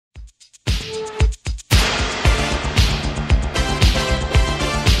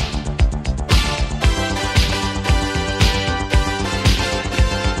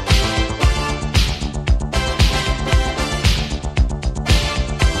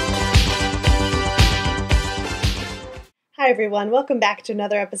everyone, welcome back to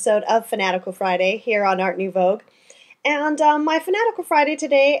another episode of Fanatical Friday here on Art NuVogue. And my Fanatical Friday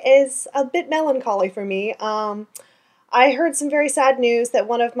today is a bit melancholy for me. I heard some very sad news that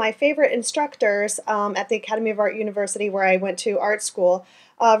one of my favorite instructors at the Academy of Art University, where I went to art school,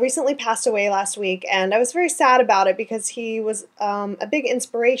 recently passed away last week, and I was very sad about it because he was a big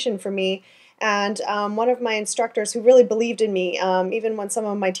inspiration for me and one of my instructors who really believed in me, even when some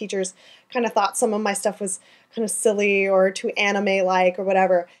of my teachers kind of thought some of my stuff was kind of silly or too anime-like or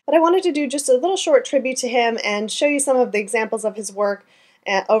whatever. But I wanted to do just a little short tribute to him and show you some of the examples of his work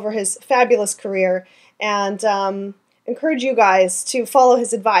over his fabulous career, and encourage you guys to follow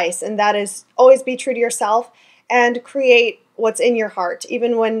his advice, and that is always be true to yourself and create what's in your heart,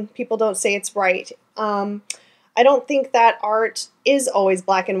 even when people don't say it's right. I don't think that art is always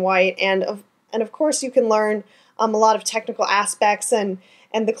black and white, and of course you can learn a lot of technical aspects and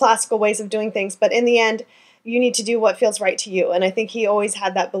the classical ways of doing things, but in the end, you need to do what feels right to you, and I think he always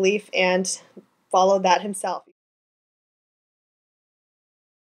had that belief and followed that himself.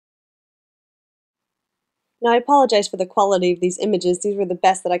 Now, I apologize for the quality of these images. These were the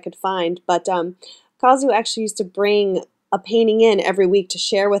best that I could find, but Kazu actually used to bring a painting in every week to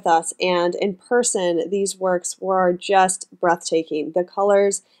share with us, and in person, these works were just breathtaking. The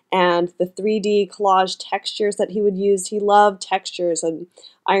colors and the 3D collage textures that he would use. He loved textures and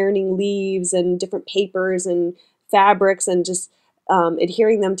ironing leaves and different papers and fabrics and just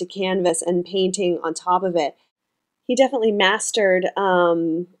adhering them to canvas and painting on top of it. He definitely mastered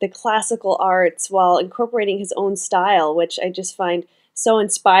the classical arts while incorporating his own style, which I just find so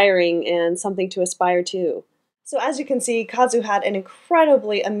inspiring and something to aspire to. So as you can see, Kazu had an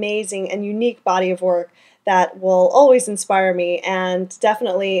incredibly amazing and unique body of work that will always inspire me and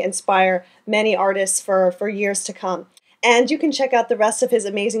definitely inspire many artists for years to come. And you can check out the rest of his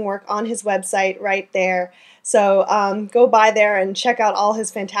amazing work on his website right there. So go by there and check out all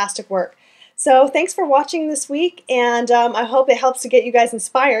his fantastic work. So thanks for watching this week, and I hope it helps to get you guys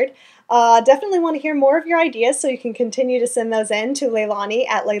inspired. Definitely want to hear more of your ideas, so you can continue to send those in to Leilani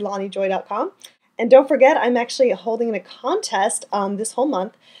at leilanijoy.com. And don't forget, I'm actually holding a contest this whole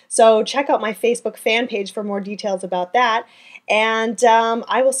month, so check out my Facebook fan page for more details about that. And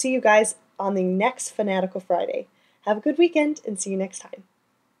I will see you guys on the next Fanatical Friday. Have a good weekend, and see you next time.